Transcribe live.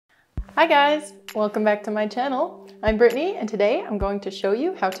Hi guys, welcome back to my channel. I'm Brittnee and today I'm going to show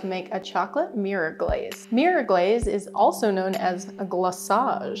you how to make a chocolate mirror glaze. Mirror glaze is also known as a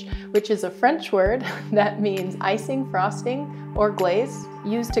glaçage, which is a French word that means icing, frosting, or glaze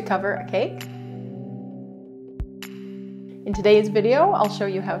used to cover a cake. In today's video, I'll show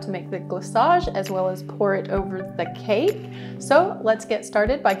you how to make the glaçage as well as pour it over the cake. So let's get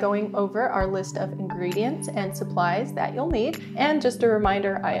started by going over our list of ingredients and supplies that you'll need. And just a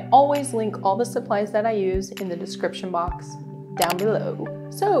reminder, I always link all the supplies that I use in the description box down below.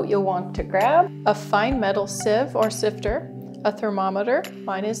 So you'll want to grab a fine metal sieve or sifter, a thermometer,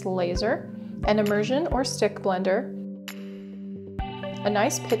 mine is laser, an immersion or stick blender, a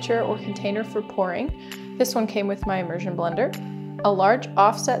nice pitcher or container for pouring. This one came with my immersion blender, a large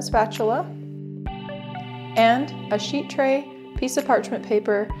offset spatula, and a sheet tray, piece of parchment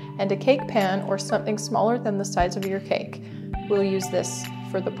paper, and a cake pan or something smaller than the size of your cake. We'll use this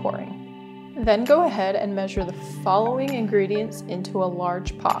for the pouring. Then go ahead and measure the following ingredients into a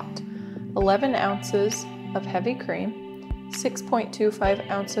large pot. 11 ounces of heavy cream,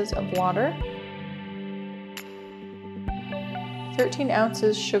 6.25 ounces of water, 13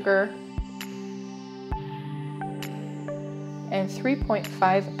 ounces sugar, and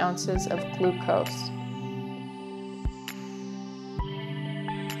 3.5 ounces of glucose.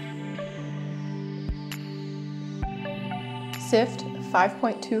 Sift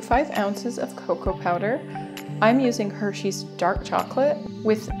 5.25 ounces of cocoa powder. I'm using Hershey's dark chocolate.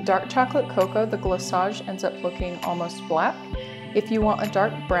 With dark chocolate cocoa, the glaçage ends up looking almost black. If you want a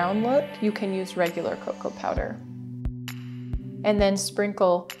dark brown look, you can use regular cocoa powder. And then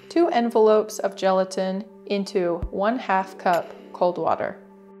sprinkle 2 envelopes of gelatin into 1/2 cup cold water.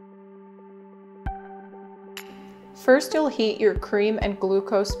 First, you'll heat your cream and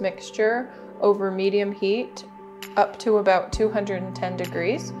glucose mixture over medium heat up to about 210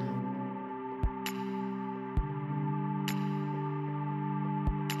 degrees.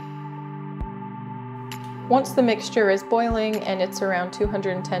 Once the mixture is boiling and it's around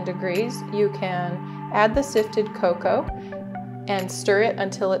 210 degrees, you can add the sifted cocoa and stir it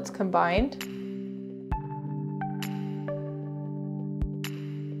until it's combined.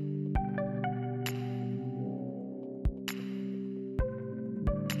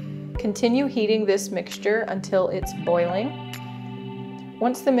 Continue heating this mixture until it's boiling.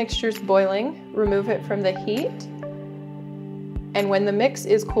 Once the mixture's boiling, remove it from the heat. And when the mix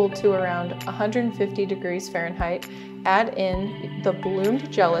is cooled to around 150 degrees Fahrenheit, add in the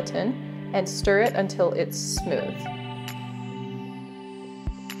bloomed gelatin and stir it until it's smooth.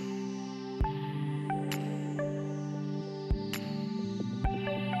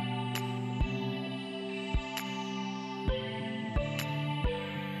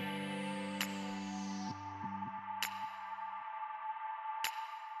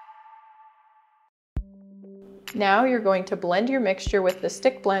 Now you're going to blend your mixture with the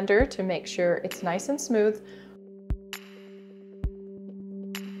stick blender to make sure it's nice and smooth.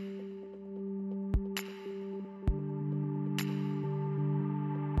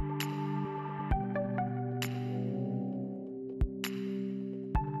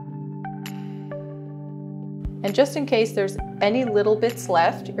 And just in case there's any little bits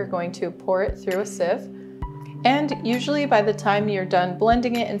left, you're going to pour it through a sieve. And usually by the time you're done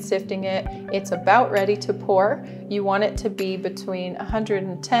blending it and sifting it, it's about ready to pour. You want it to be between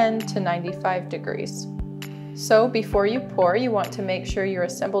 110 to 95 degrees. So before you pour, you want to make sure your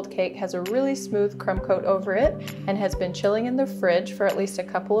assembled cake has a really smooth crumb coat over it and has been chilling in the fridge for at least a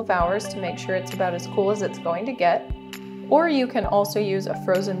couple of hours to make sure it's about as cool as it's going to get. Or you can also use a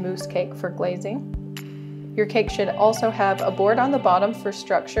frozen mousse cake for glazing. Your cake should also have a board on the bottom for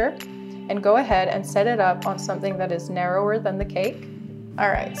structure, and go ahead and set it up on something that is narrower than the cake. All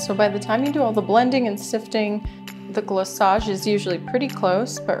right, so by the time you do all the blending and sifting, the glaçage is usually pretty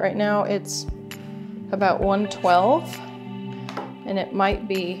close, but right now it's about 112, and it might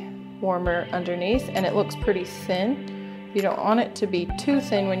be warmer underneath, and it looks pretty thin. You don't want it to be too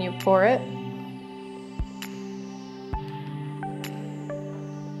thin when you pour it.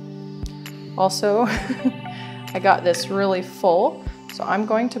 Also, I got this really full, so I'm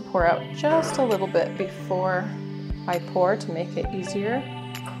going to pour out just a little bit before I pour to make it easier.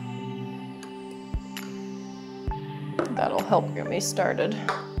 That'll help get me started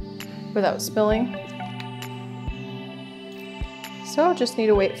without spilling. So just need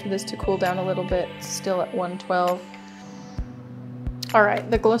to wait for this to cool down a little bit, still at 112. All right,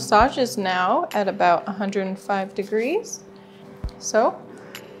 the glaçage is now at about 105 degrees. So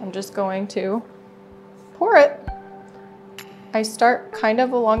I'm just going to pour it. I start kind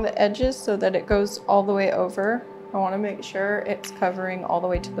of along the edges so that it goes all the way over I want to make sure it's covering all the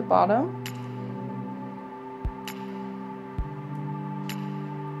way to the bottom.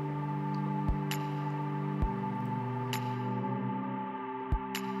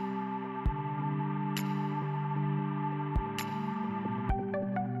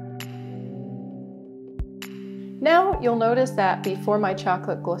 Now you'll notice that before my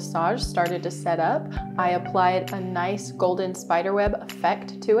chocolate glacage started to set up, I applied a nice golden spiderweb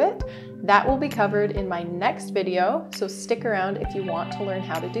effect to it. That will be covered in my next video, so stick around if you want to learn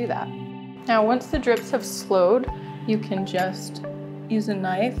how to do that. Now once the drips have slowed, you can just use a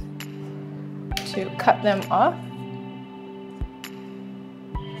knife to cut them off.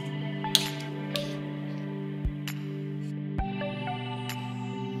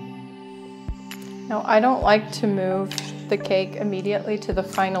 Now, I don't like to move the cake immediately to the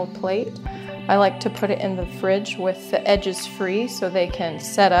final plate. I like to put it in the fridge with the edges free so they can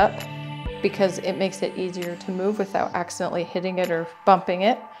set up, because it makes it easier to move without accidentally hitting it or bumping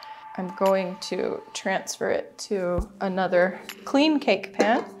it. I'm going to transfer it to another clean cake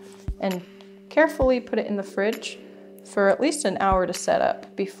pan and carefully put it in the fridge for at least an hour to set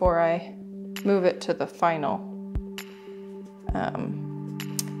up before I move it to the final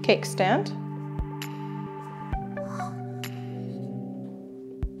cake stand.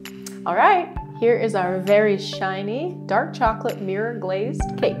 All right, here is our very shiny dark chocolate mirror glazed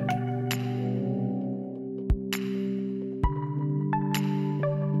cake.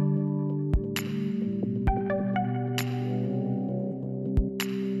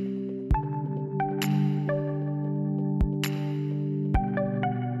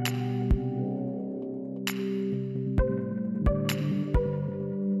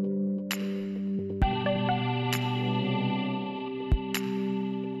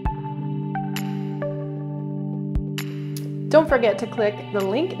 Don't forget to click the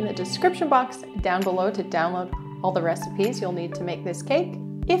link in the description box down below to download all the recipes you'll need to make this cake.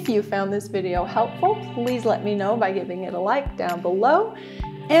 If you found this video helpful, please let me know by giving it a like down below.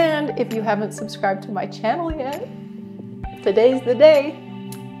 And if you haven't subscribed to my channel yet, today's the day.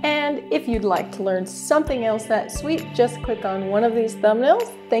 And if you'd like to learn something else that's sweet, just click on one of these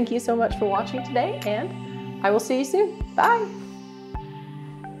thumbnails. Thank you so much for watching today, and I will see you soon. Bye.